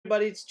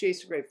Everybody, it's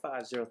Jason Gray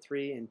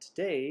 503, and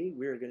today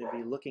we're going to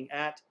be looking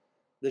at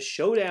the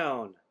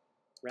Showdown,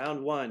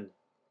 round 1.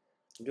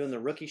 I'm doing the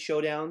rookie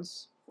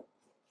showdowns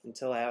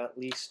until I have at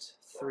least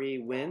 3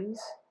 wins,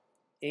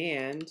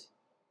 and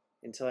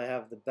until I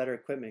have the better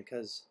equipment,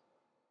 because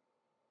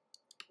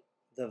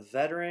the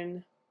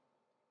veteran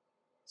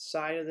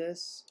side of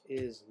this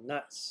is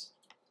nuts.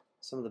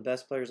 Some of the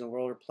best players in the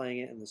world are playing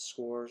it, and the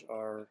scores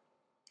are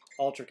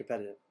ultra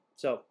competitive.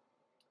 So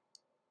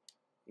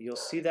you'll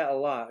see that a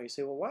lot. You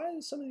say, well, why are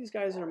some of these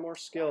guys that are more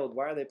skilled,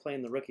 why are they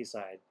playing the rookie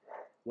side?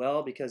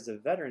 Well, because the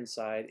veteran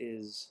side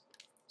is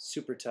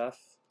super tough.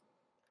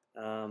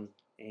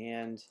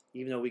 And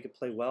even though we could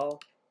play well,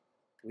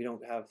 we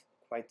don't have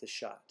quite the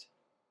shot.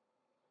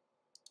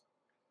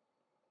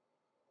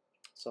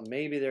 So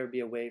maybe there would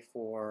be a way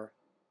for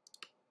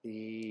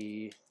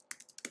the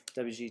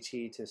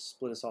WGT to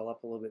split us all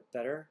up a little bit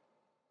better,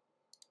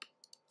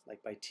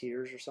 like by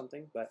tiers or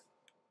something, but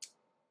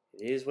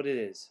it is what it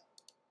is.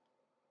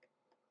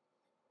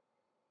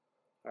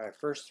 All right,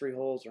 first 3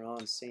 holes are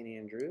on St.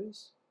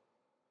 Andrews.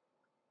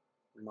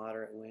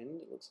 Moderate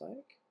wind, it looks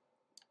like.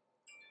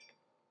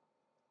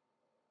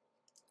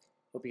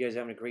 Hope you guys are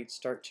having a great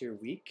start to your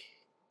week.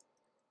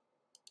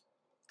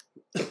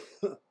 I've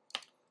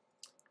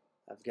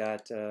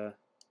got a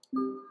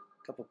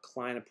couple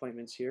client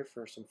appointments here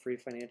for some free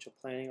financial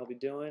planning I'll be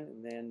doing,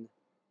 and then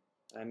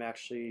I'm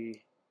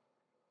actually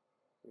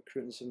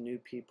recruiting some new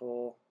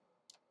people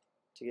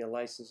to get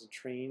licensed and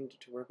trained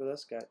to work with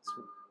us. Got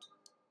some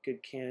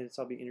good candidates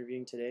I'll be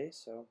interviewing today,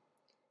 so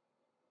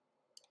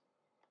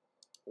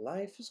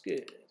life is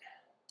good.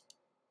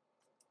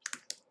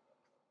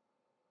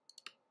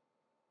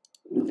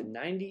 With the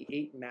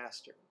 98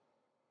 Master.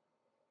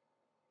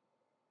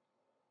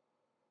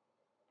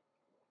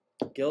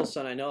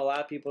 Gilson, I know a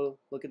lot of people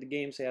look at the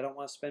game and say, I don't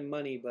want to spend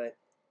money, but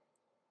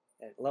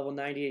at level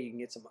 98 you can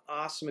get some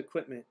awesome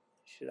equipment.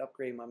 You should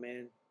upgrade, my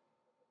man.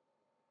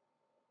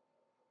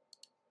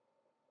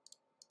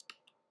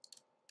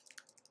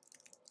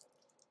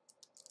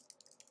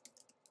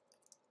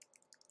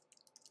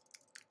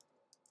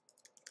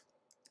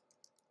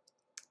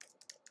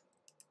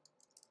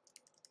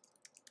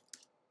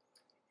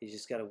 You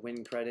just got to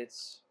win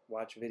credits,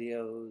 watch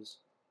videos,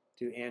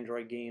 do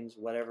Android games,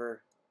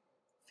 whatever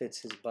fits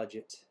his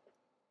budget.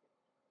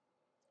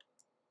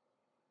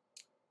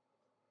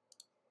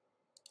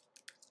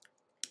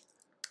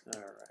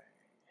 All right.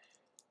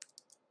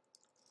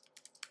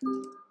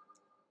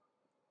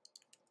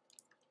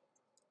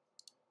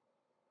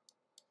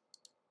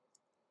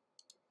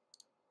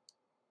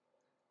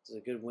 This is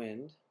a good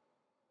wind.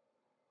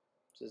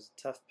 This is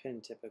a tough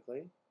pin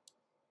typically.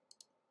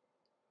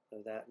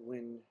 So that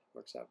wind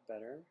works out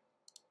better.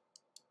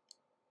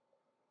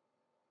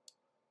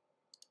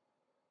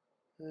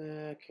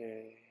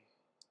 Okay.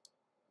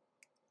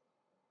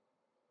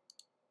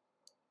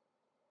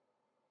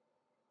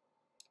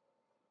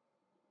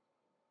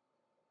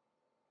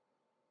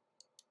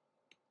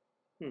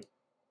 Hit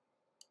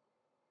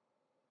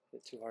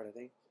too hard, I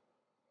think.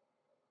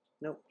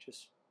 Nope,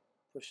 just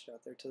push it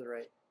out there to the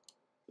right.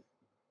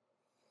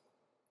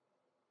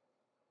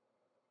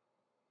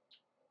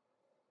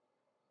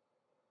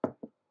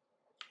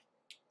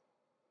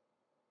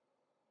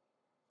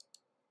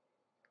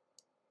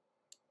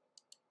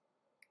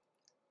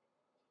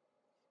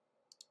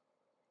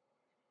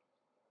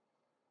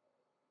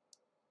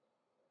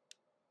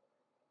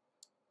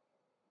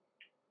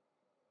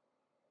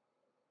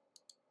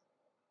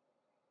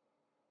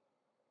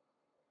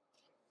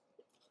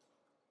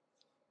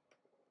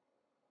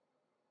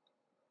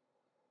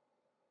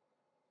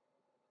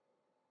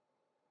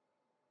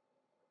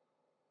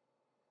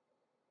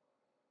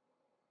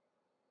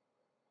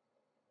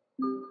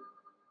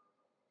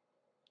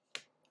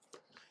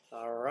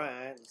 All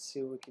right, let's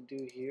see what we can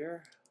do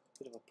here.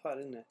 Bit of a putt,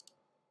 isn't it?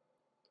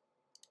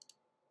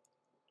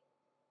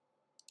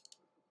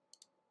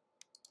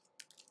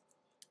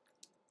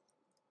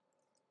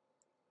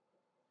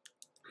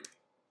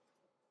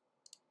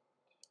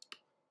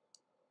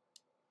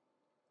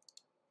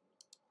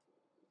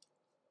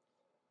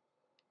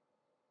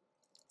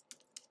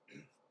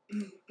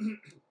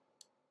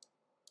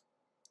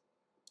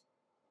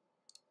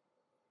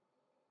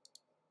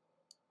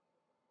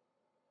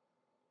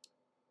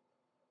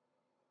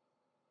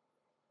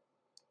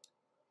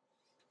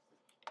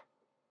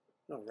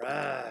 All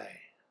right,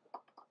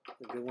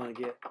 a good one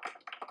to get.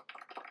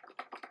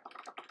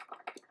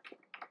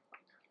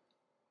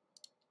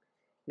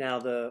 Now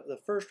the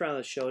first round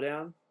of the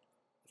showdown,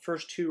 the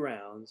first 2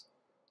 rounds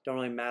don't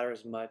really matter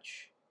as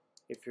much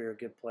if you're a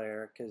good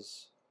player,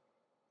 because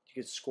you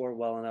could score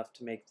well enough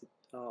to make the,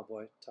 oh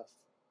boy, tough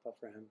for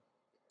him.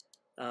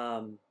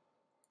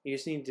 You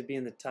just need to be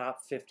in the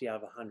top 50 out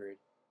of 100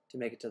 to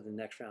make it to the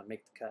next round,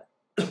 make the cut,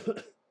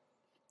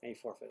 and you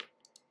forfeit.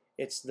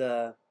 It's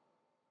the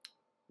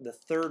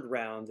 3rd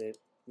round that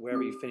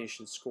wherever you finish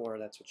and score,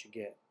 that's what you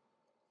get.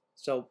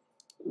 So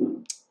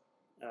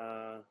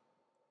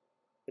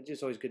it's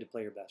just always good to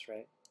play your best,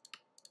 right?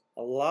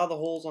 A lot of the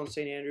holes on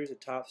St. Andrews, the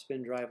top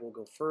spin drive will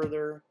go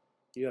further.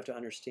 You have to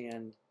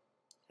understand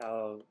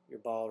how your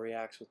ball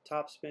reacts with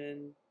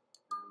topspin.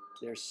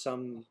 There's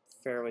some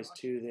fairways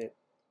too that,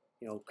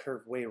 you know,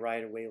 curve way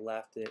right or way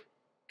left that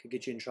could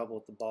get you in trouble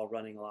with the ball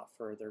running a lot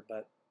further,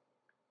 but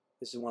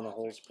this is one of the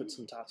holes, put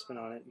some topspin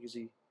on it,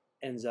 usually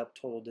ends up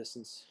total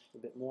distance a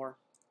bit more.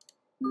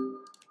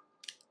 In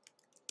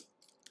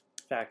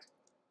fact,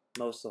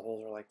 most of the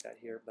holes are like that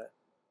here, but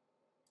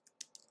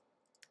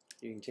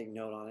you can take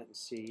note on it and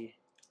see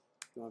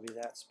if you want to be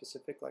that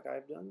specific like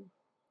I've done.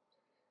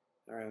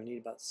 All right, we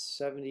need about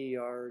 70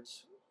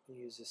 yards. We'll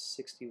use this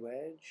 60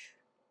 wedge.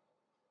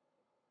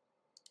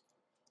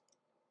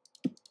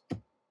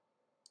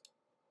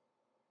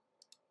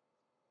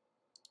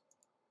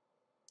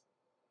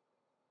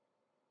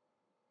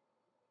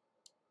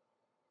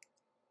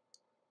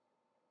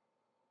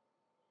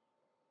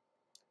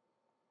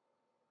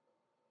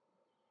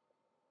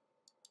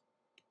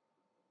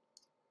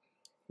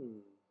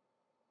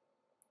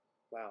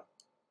 Wow.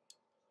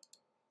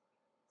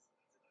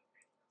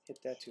 Hit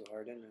that too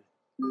hard, didn't I?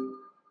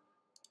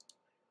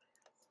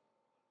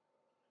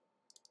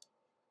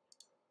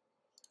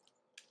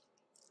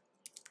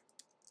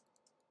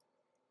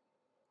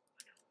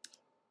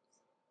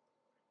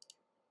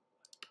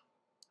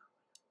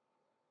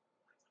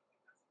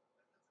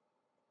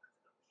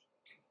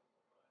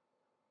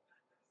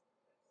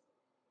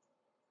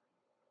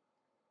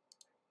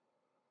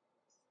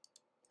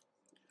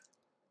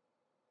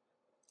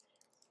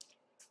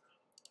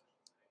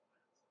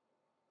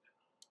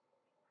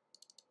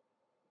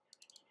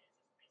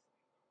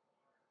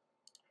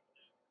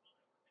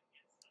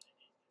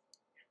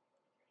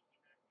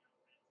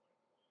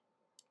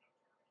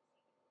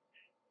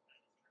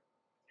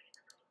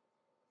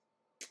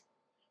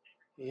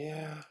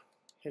 Yeah,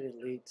 hit it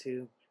lead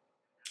too.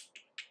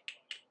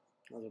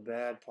 That was a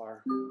bad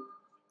par.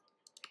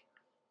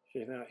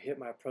 Should have hit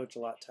my approach a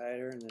lot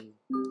tighter and then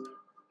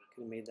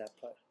could have made that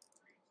putt.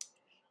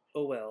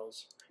 Oh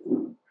wells.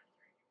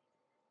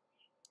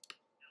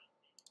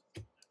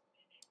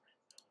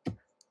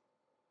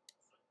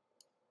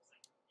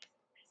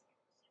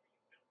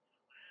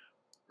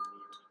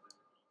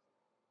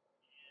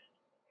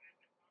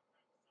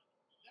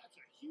 That's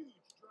a huge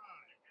drive.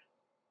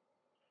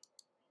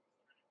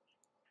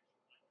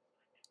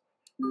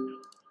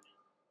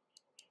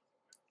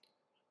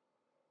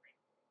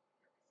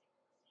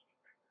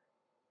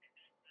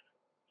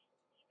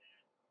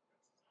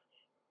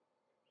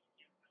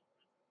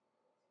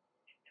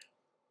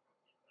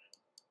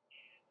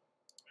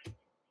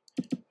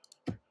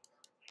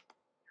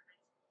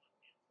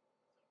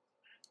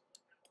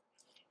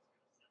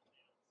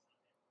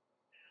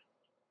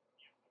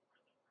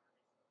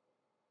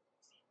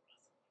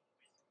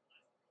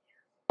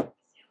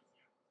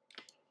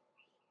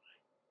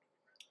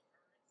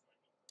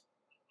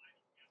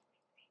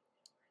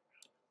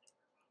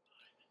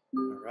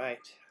 All right,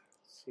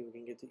 let's see if we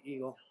can get the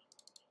eagle.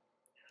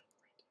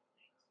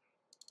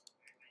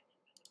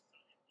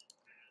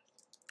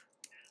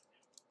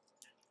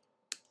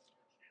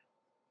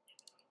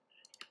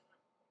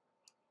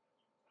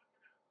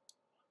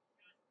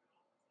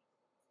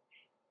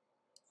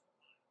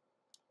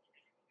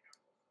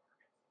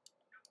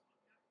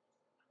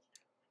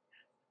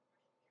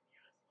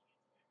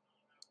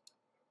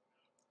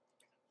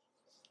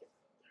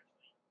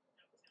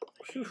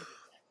 Whew.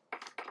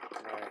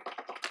 All right,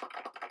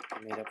 I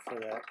made up for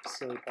that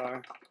silly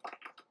par.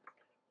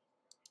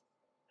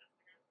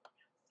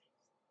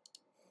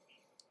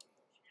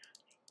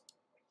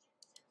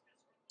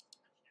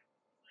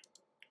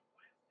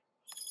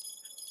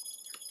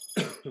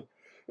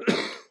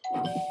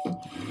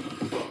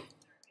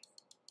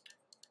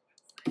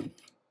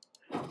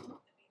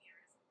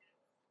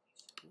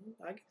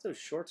 I get those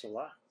shorts a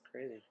lot.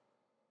 Crazy.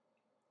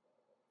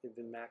 They've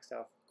been maxed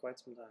out for quite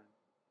some time.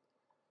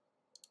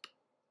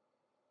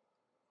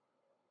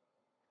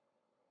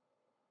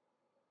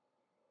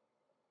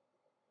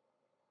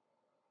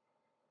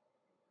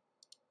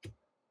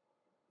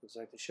 Looks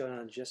like the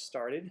showdown just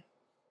started.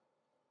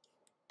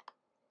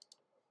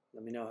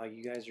 Let me know how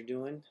you guys are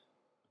doing.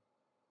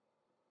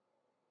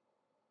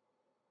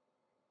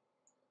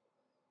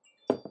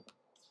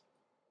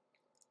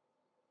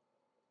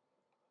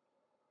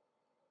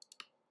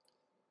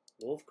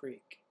 Wolf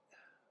Creek.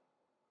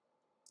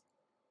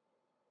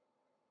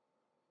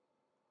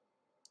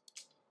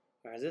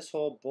 All right, this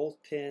hole, both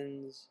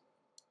pins,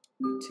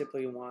 you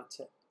typically want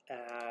to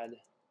add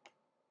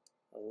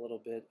a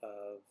little bit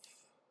of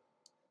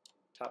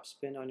top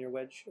spin on your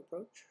wedge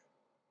approach.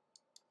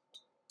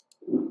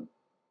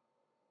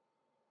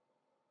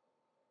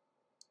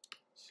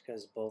 Just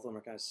because both of them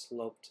are kind of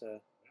sloped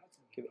to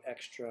give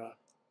extra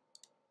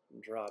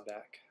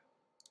drawback.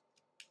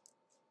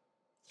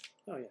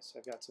 Oh yes,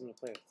 I've got something to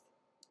play with.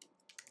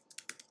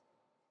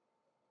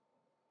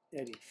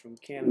 Eddie from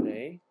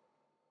Canada.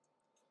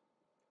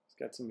 He's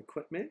got some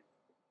equipment,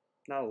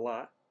 not a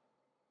lot.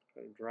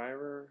 Got a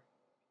driver.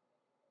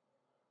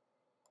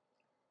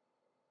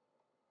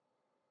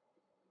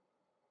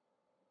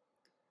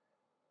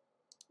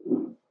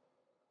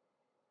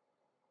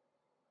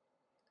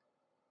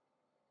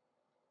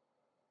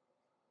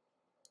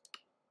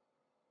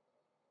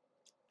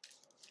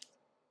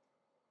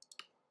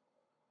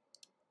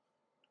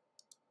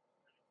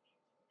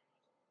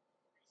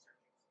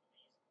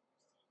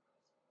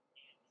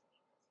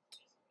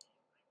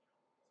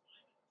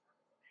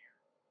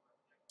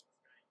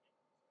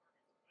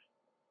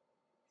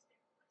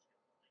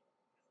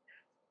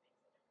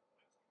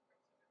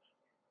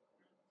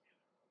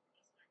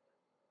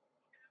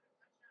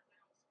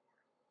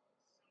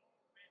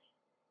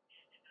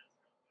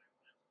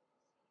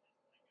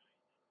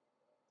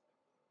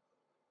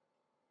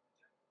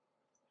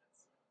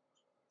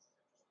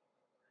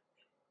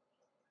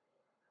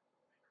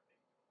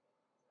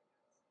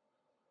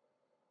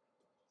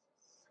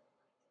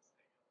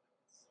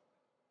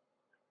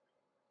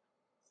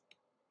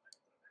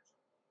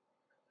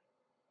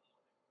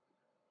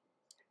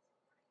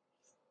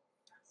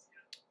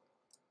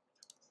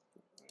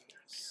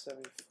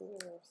 74,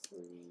 3,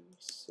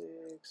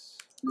 6,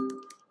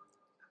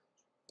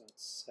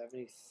 that's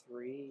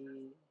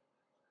 73.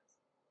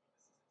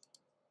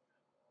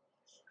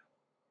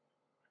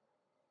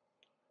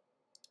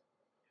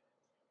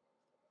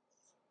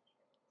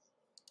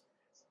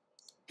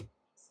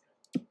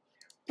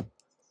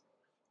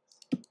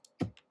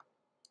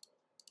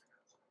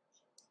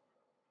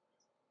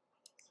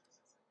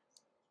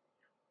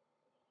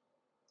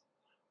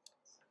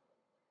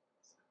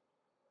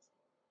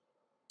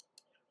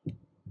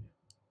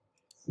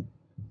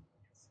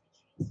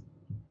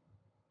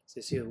 So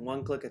you see with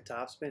one click of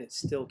topspin, it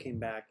still came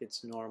back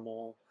its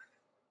normal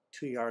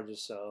 2 yards or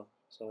so.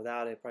 So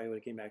without it, probably would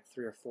have came back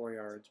 3 or 4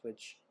 yards,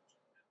 which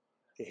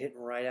if you're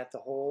hitting right at the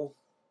hole,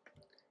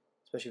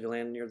 especially if you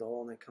land near the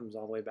hole and it comes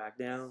all the way back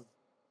down,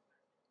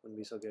 wouldn't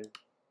be so good.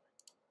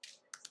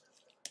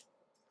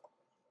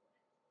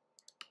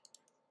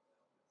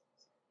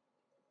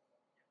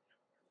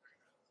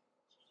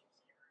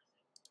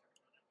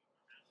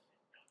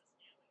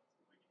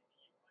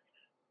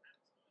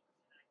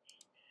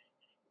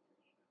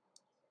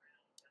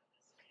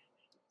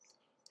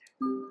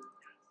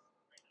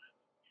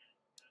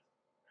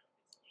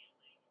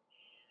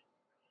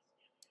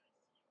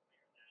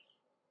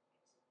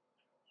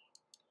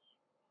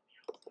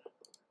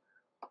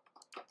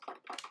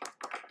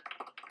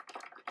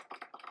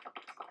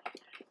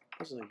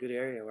 This is a good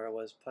area where I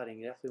was putting.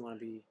 You definitely want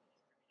to be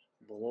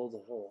below the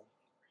hole.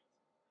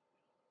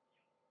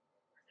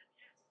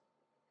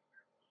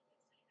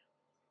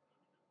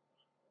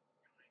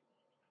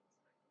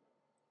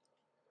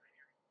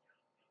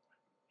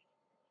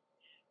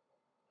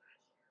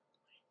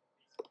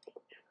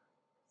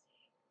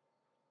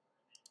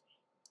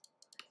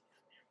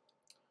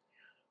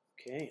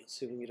 Okay, let's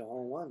see if we can get a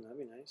hole in one. That'd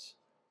be nice.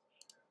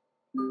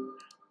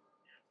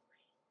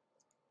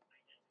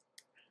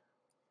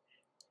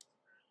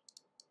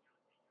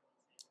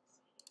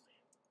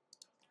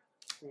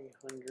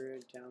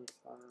 $300 down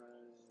 5.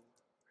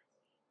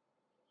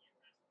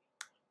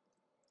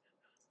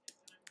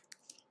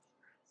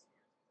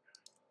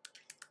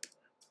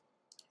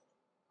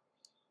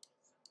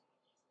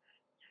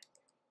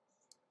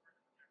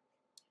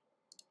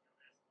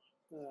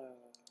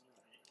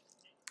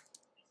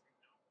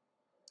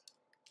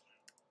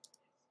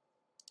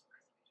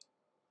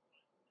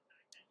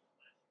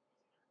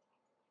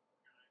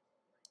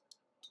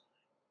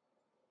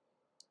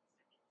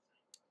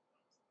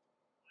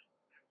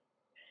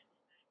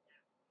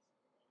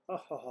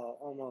 Oh,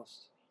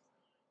 almost.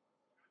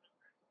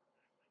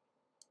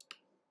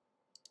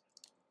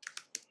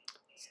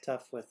 It's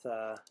tough with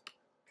got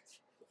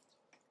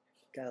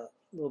a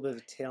little bit of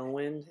a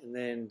tailwind, and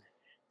then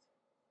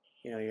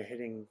you're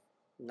hitting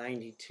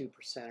 92%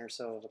 or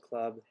so of a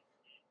club.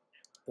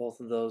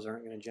 Both of those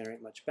aren't going to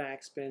generate much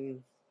backspin.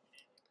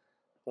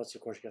 Plus,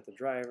 of course, you got the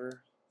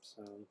driver.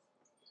 So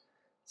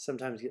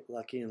sometimes you get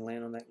lucky and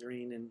land on that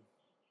green and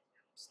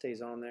stays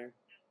on there.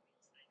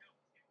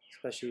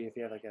 Especially if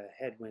you have like a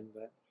headwind,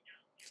 but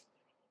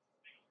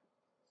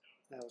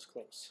that was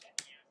close.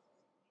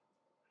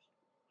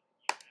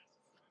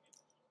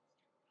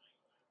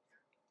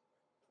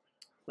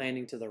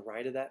 Landing to the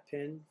right of that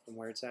pin from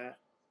where it's at,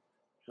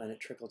 let it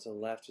trickle to the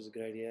left is a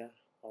good idea.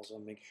 Also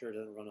make sure it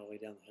doesn't run all the way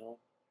down the hill.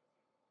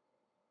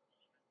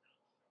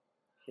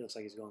 He looks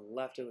like he's going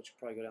left, which should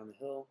probably go down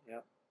the hill.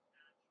 Yep.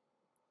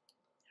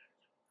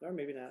 Or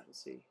maybe not.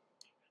 Let's see.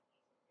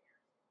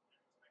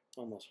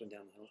 Almost went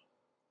down the hill.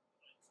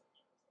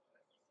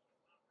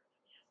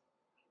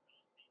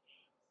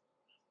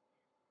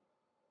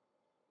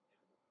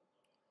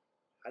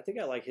 I think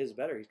I like his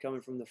better. He's coming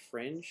from the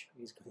fringe.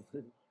 He's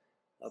going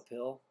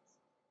uphill.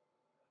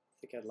 I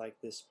think I'd like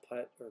this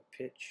putt or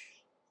pitch,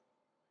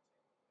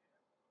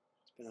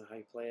 depending on how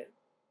you play it,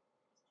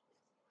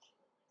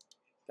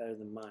 better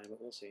than mine, but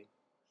we'll see.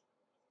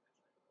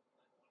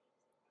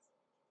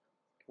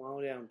 Come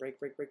on down. Break,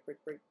 break, break,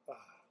 break, break. Ah,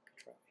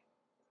 good try.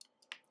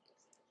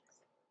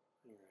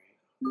 All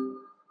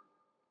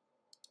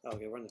right.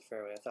 Okay, we're in the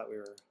fairway. I thought we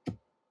were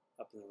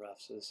up in the rough,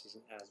 so this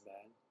isn't as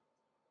bad.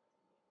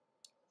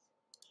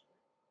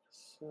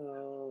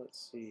 So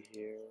let's see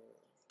here.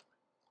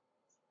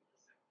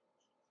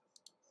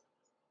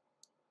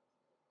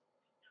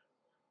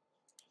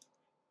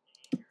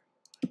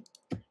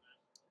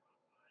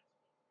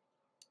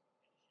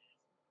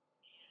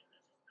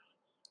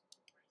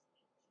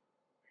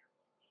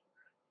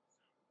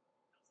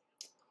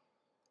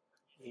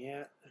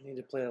 Yeah, I need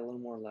to play a little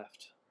more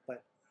left,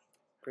 but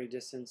great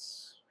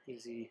distance,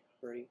 easy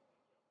birdie.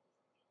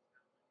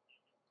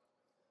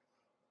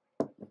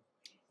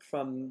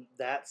 From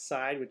that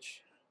side,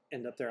 which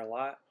end up there a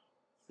lot,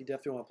 you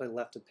definitely want to play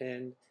left to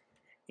pin,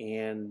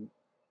 and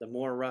the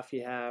more rough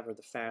you have or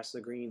the faster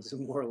the greens, the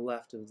more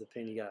left of the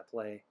pin you got to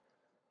play.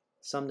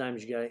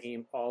 Sometimes you got to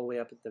aim all the way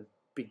up at the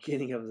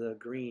beginning of the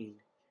green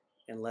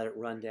and let it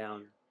run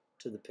down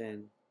to the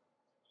pin.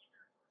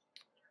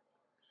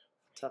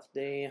 Tough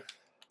day.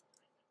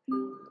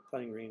 The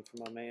putting green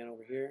for my man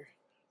over here.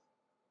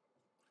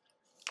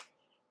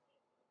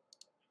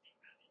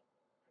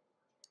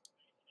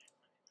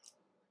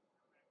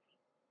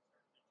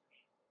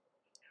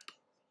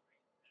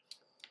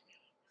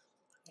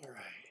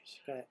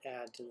 Gotta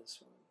add to this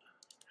one.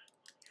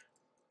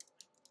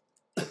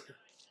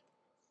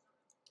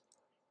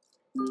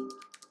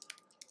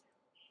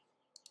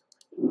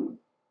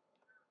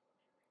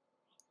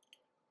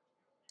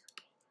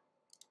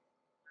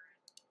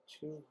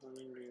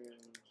 200.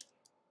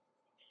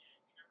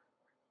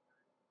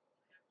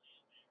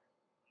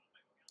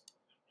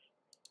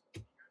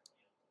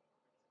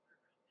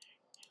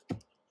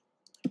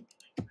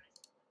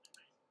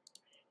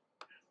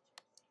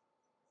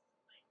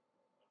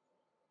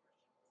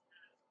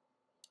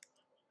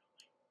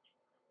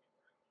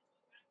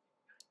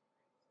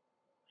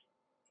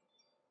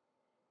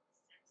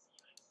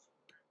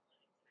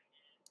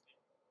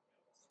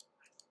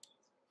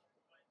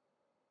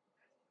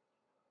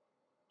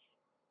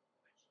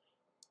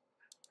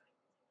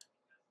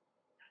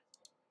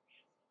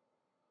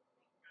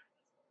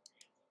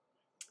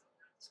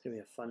 It's gonna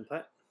be a fun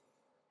putt.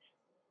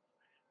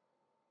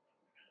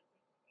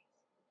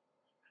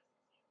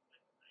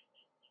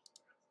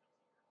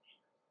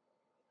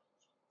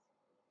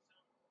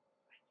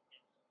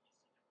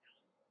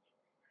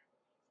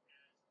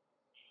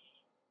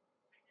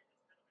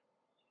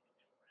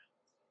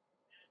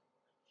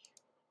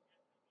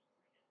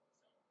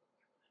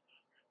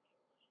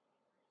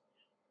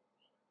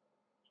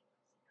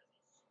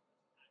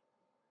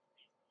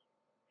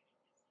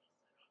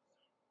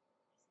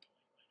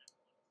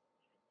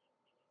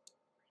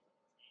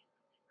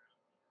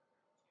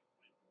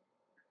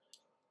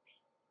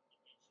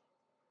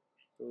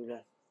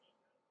 Brutal.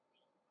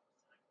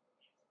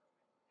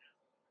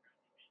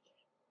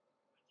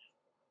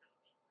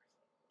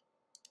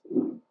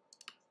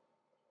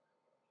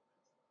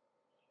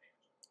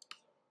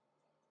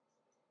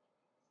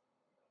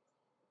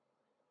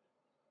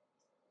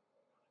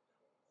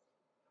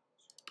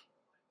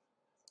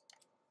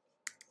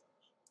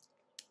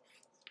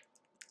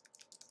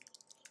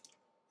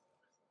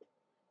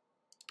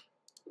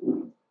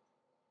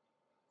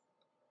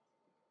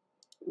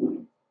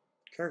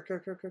 Kirk.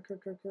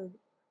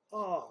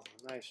 Oh,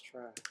 nice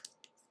try.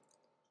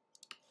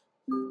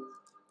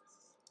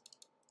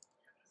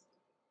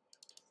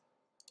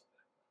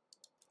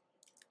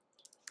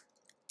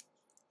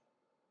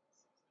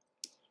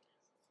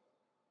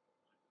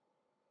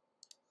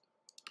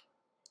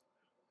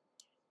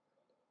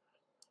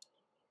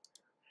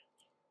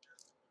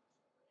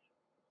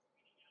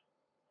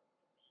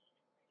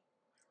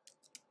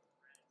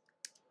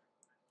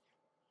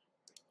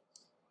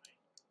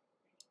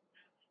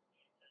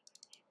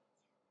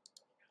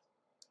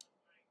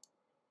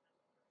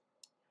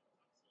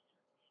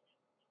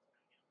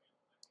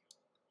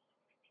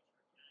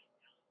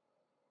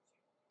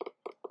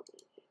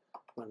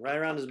 Went right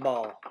around his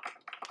ball.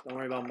 Don't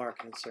worry about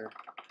marking it, sir.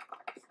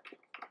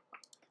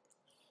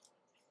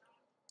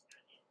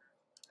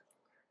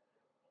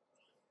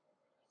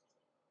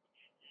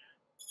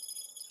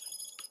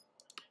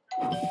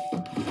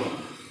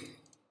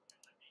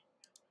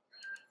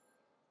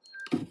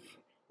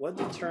 What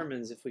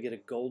determines if we get a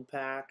gold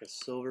pack, a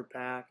silver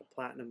pack, a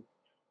platinum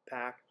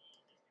pack?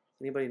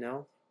 Anybody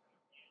know?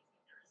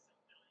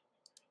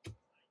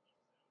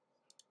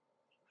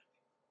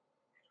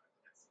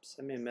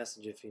 Send me a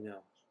message if you know.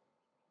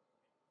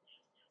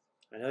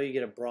 I know you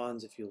get a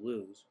bronze if you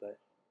lose, but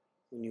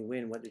when you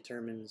win, what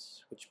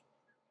determines which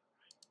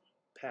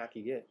pack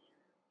you get?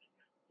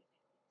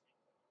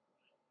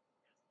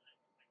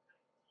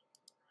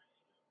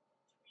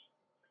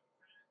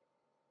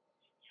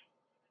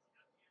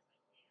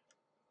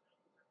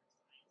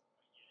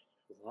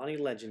 Lonnie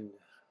Legend.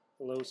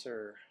 Hello,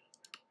 sir.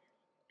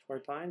 Torrey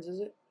Pines, is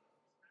it?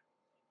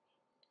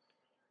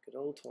 Good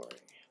old Torrey.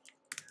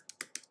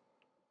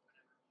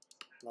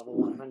 Level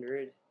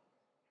 100.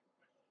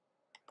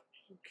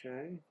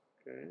 Okay.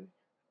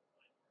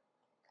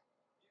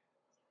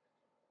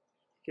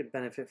 Could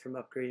benefit from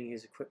upgrading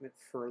his equipment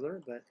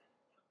further, but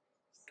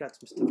got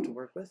some stuff to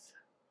work with.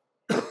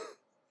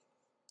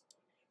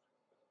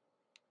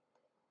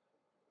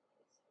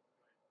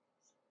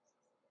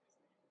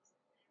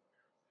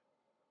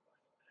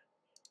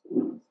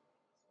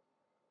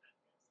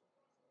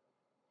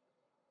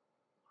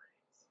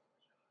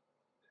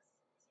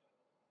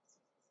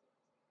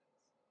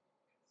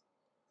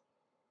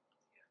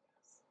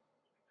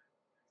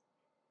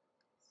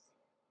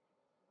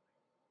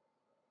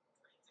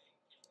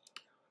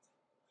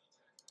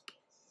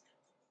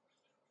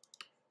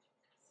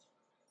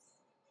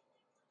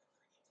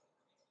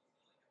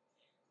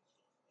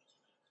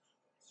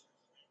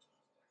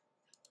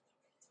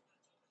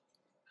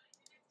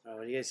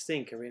 What do you guys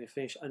think? Are we going to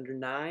finish under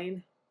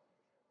 9?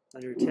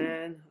 Under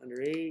 10?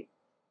 Under 8?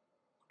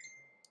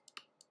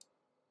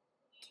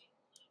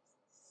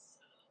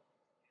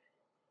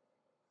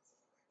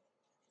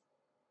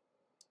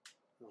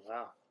 Oh,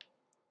 wow.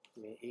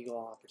 I mean, eagle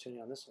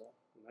opportunity on this one.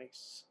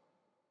 Nice.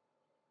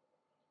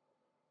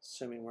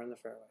 Assuming we're in the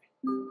fairway.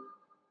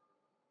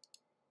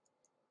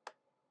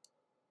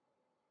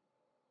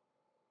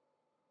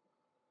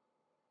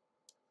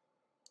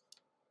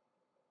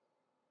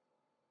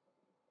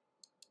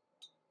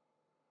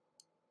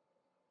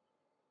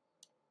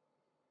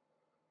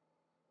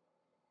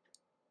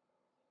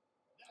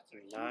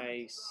 That's a huge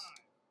Nice. drive.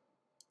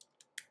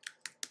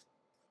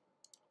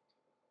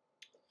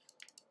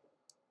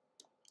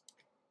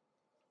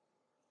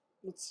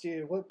 Let's see,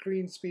 what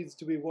green speeds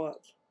do we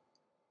want?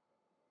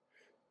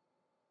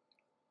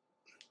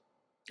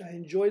 I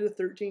enjoy the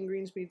 13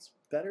 green speeds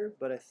better,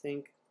 but I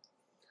think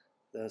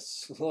the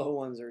slow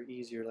ones are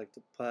easier, like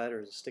to putt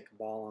or to stick a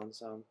ball on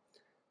some.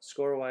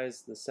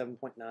 Score-wise, the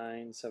 7.9,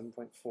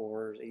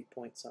 7.4, 8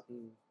 point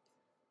something,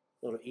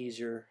 a little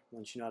easier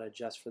once you know how to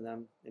adjust for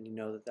them and you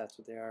know that that's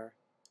what they are.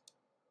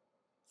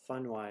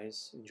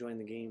 Fun-wise, enjoying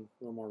the game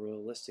a little more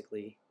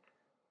realistically,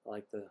 I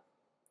like the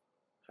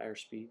higher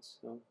speeds.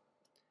 So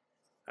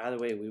either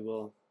way, we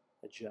will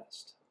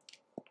adjust.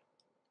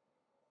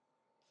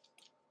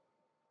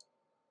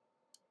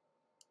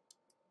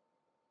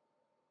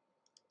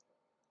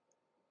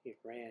 He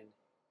ran.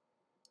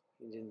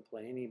 He didn't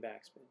play any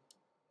backspin.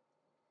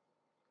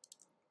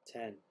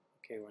 10.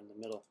 Okay, we're in the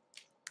middle.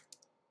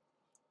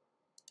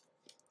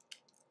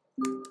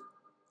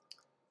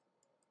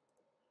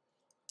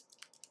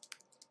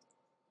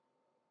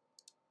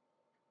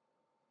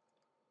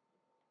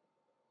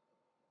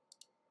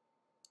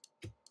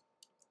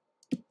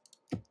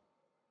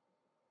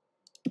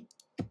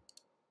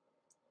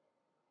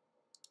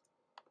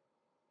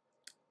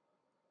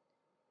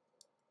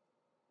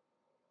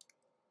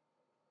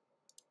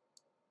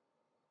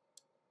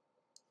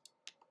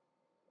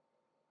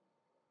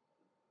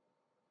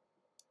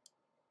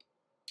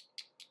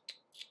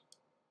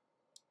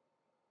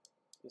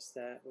 Missed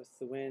that with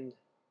the wind.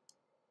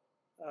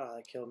 Ah,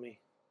 that killed me.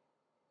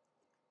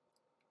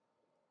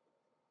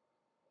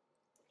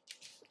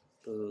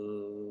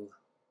 Boo.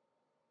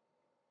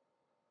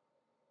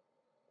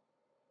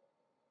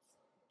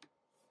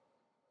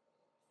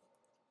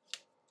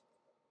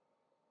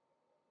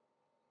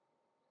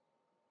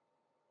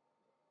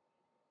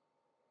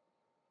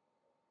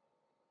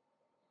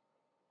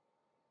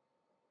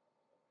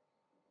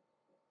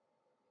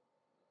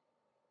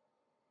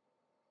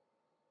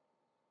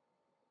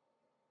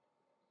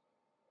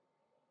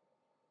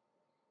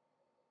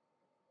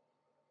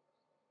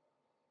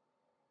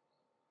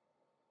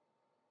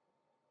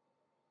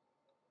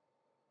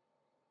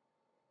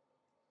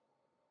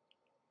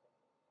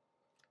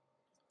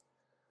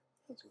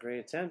 That's a great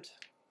attempt.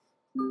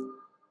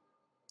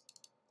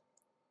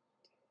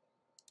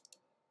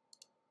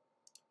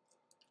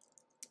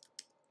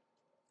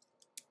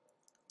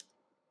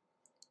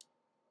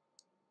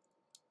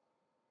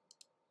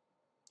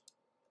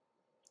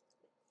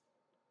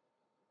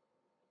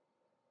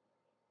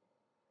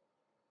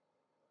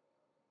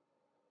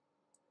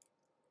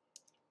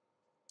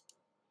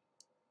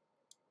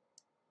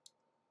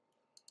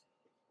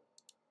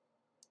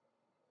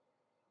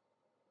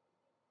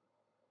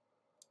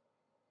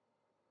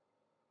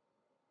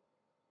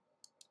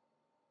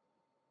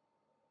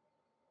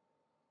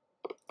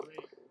 Great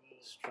roll.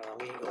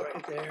 Strong eagle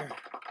right there.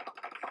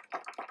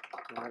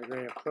 Not a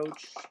great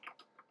approach,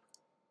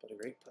 but a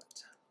great putt.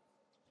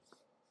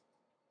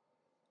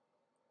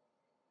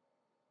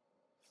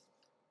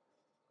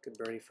 Good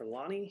birdie for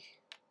Lonnie.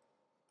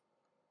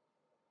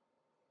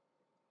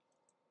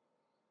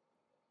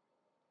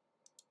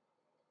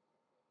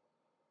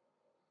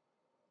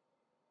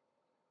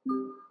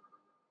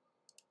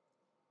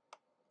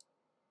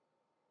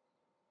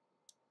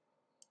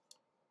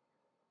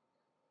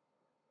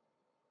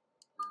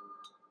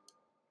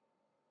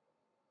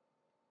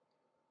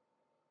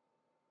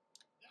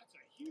 That's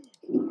a huge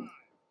drive.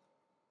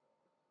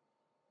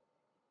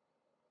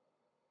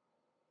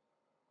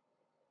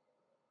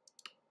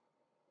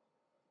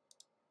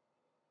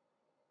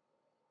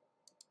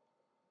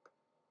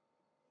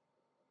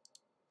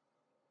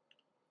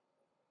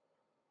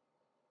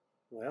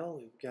 Well,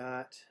 we've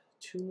got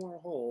 2 more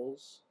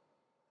holes.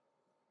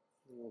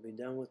 And we'll be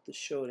done with the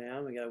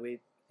showdown. We gotta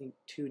wait, I think,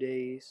 2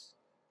 days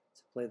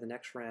to play the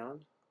next round.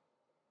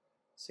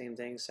 Same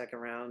thing, second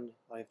round,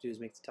 all you have to do is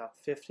make the top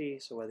 50.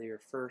 So whether you're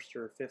first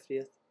or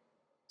 50th,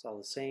 it's all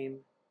the same.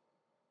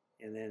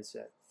 And then it's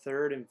that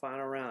third and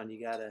final round. You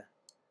gotta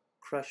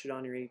crush it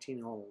on your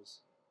 18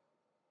 holes.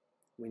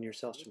 Win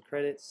yourself some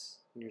credits,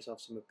 win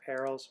yourself some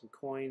apparel, some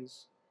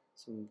coins,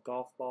 some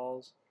golf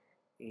balls,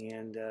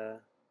 and the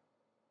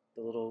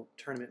little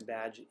tournament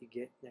badge that you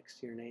get next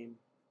to your name.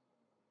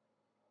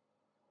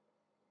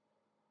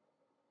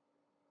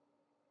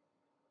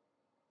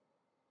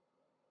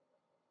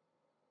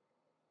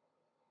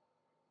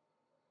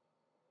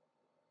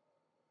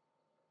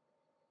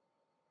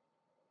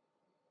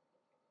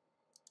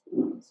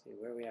 Let's see,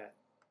 where are we at?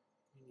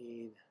 We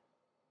need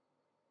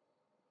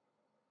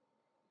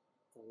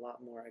a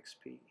lot more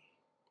XP.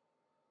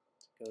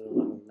 Let's go to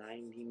level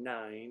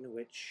 99,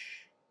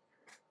 which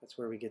that's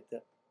where we get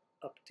the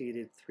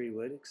updated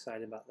 3-wood.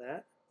 Excited about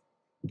that.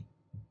 I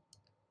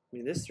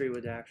mean, this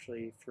 3-wood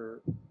actually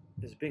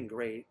has been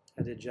great.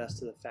 I had to adjust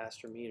to the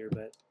faster meter,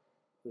 but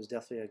it was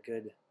definitely a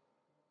good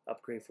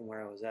upgrade from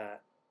where I was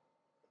at.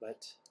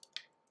 But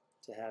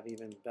to have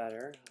even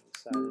better, I'm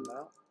excited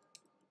about.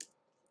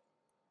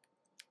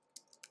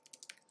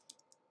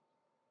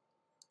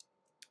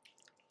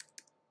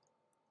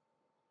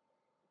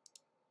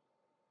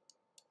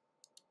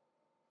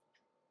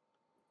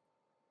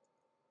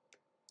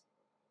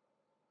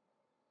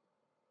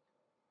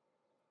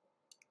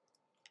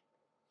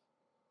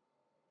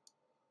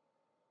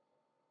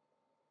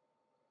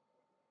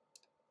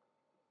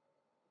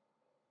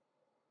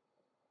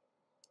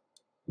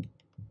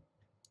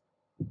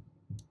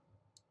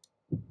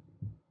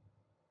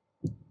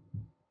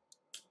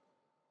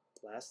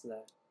 rest of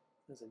that.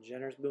 That's a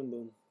generous boom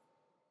boom.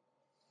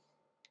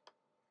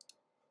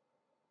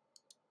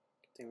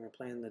 I think we're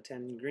playing the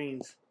 10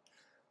 greens.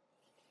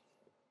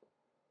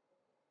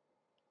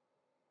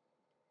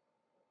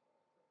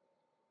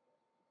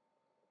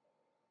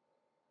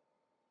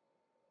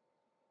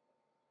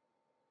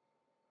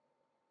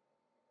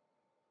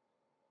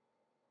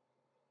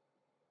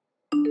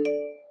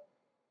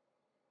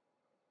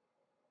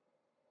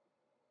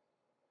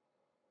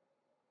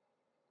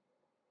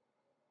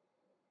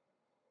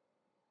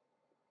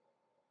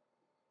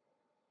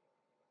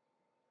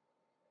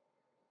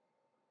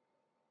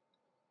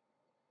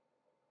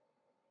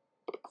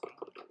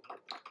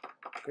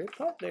 Great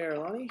putt there,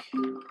 Lonnie.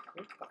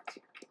 Great putt.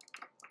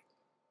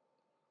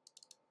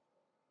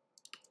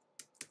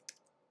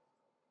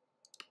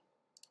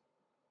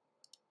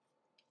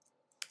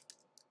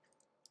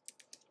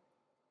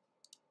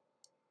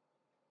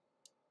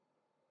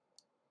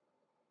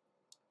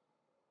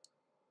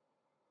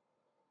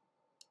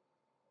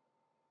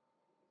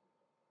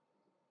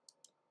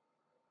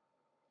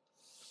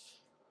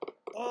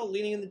 Oh,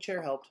 leaning in the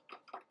chair helped.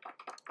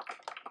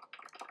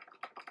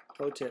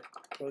 Pro tip,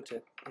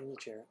 in the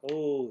chair.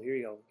 Oh, here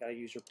you go. Gotta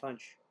use your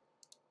punch.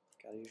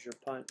 Gotta use your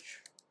punch.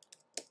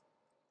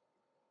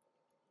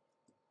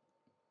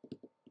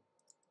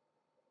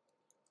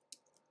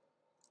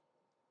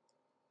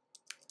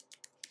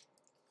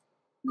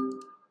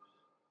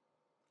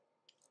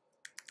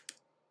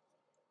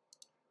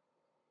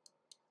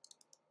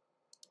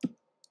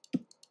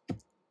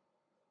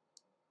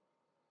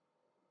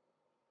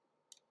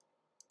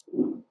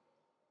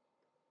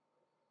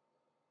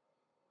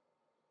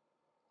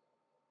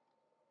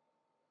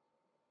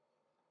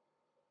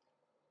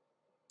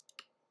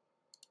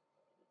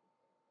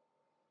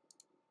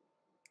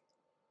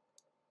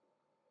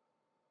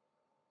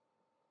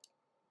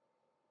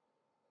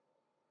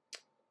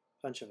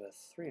 Punch of a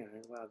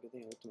 3-iron. Wow, good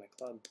thing I looked at my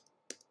club.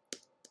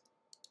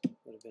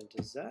 Would have been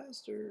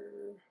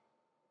disaster.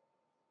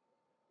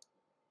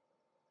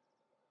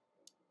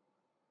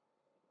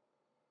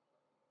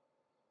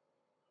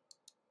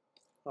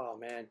 Oh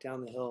man,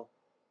 down the hill.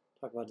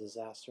 Talk about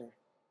disaster.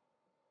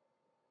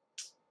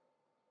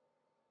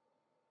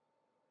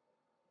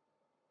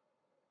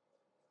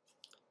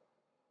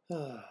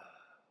 Can't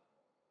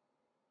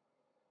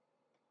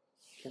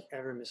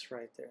ever miss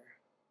right there.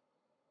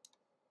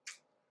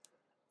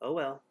 Oh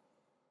well.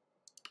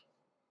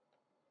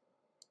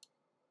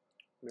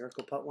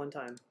 Miracle putt one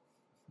time.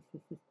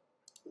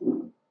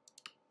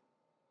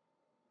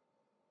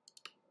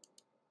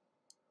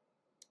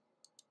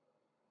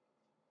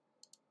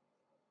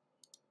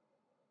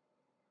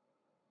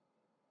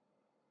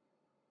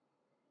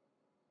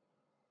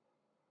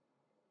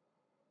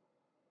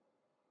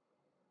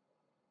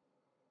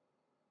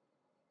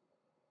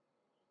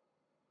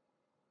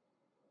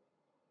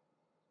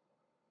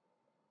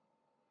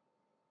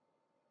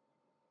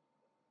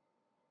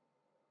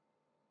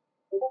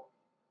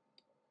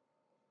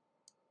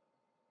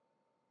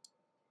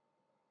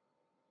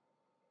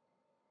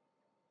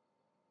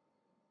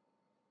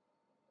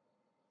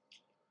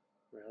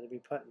 Rather be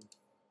putting.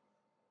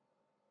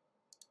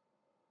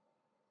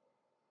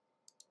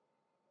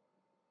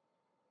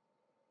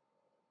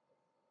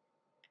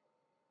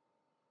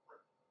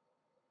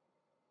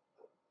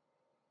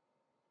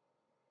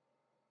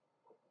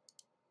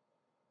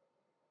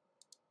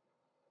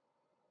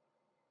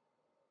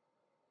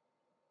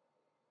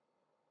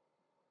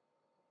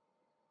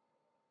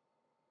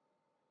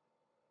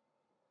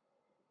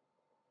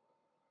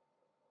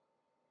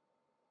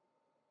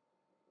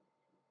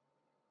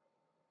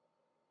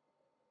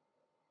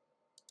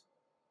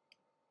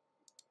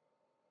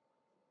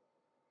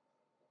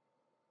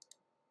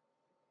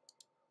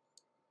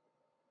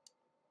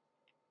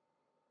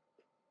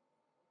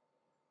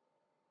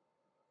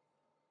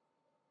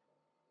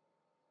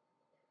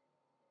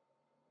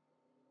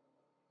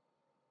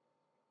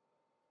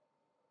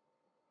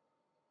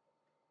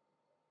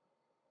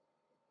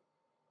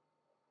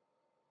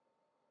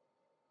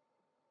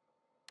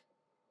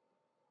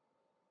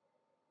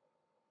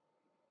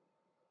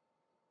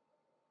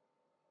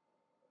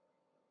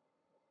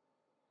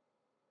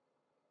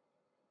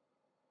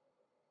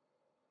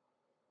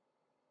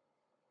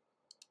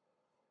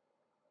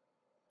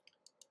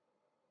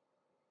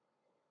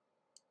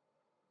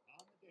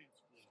 On the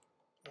dance floor.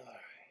 All right.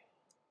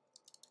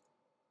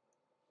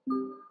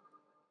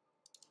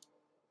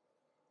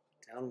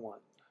 Down one.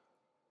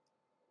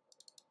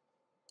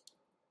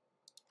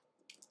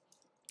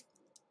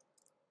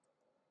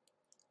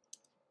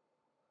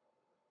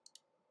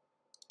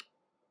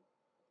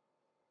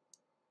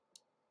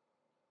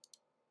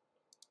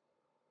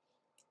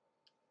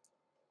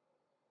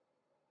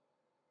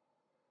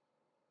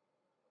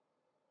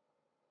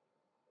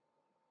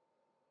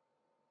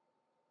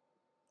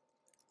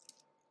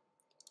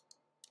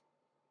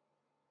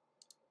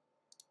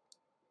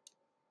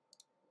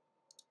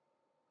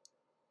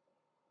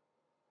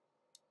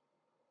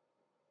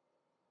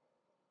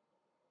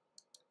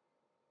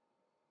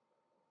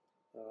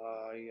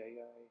 Ay, ay,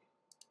 ay.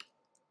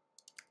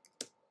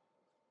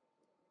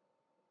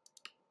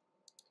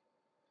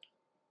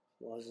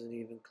 Wasn't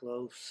even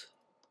close.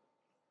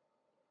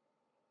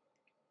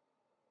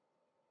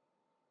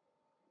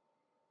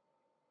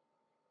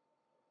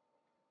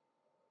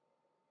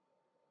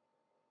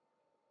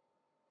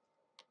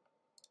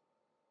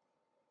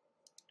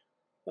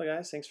 Well,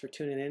 guys, thanks for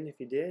tuning in. If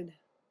you did,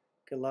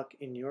 good luck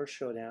in your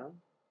showdown.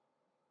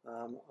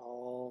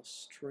 I'll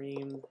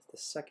stream the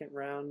second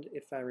round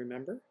if I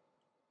remember.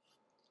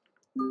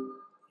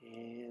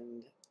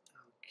 And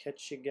I'll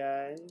catch you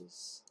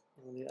guys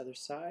on the other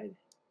side.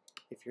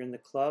 If you're in the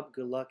club,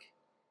 good luck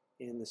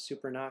in the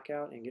Super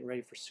Knockout and get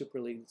ready for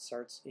Super League that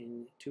starts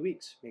in 2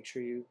 weeks. Make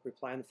sure you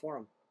reply in the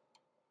forum.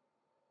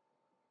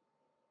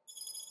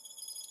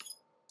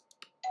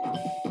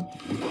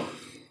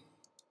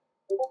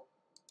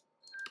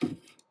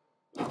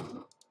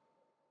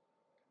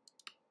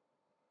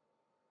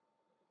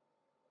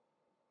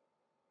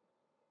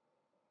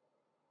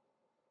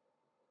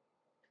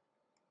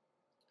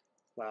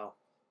 Wow.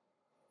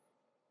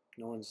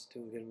 No one's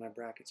doing good in my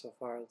bracket so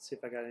far. Let's see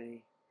if I got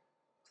any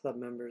club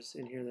members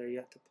in here that are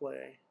yet to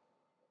play.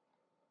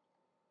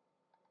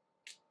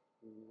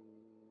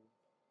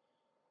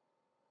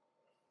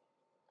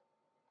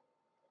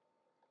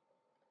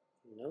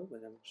 No,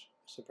 but I'm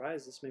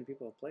surprised this many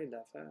people have played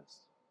that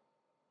fast.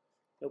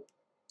 Nope.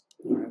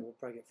 Alright, we'll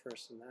probably get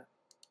first in that.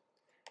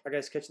 Alright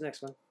guys, catch you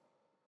next one.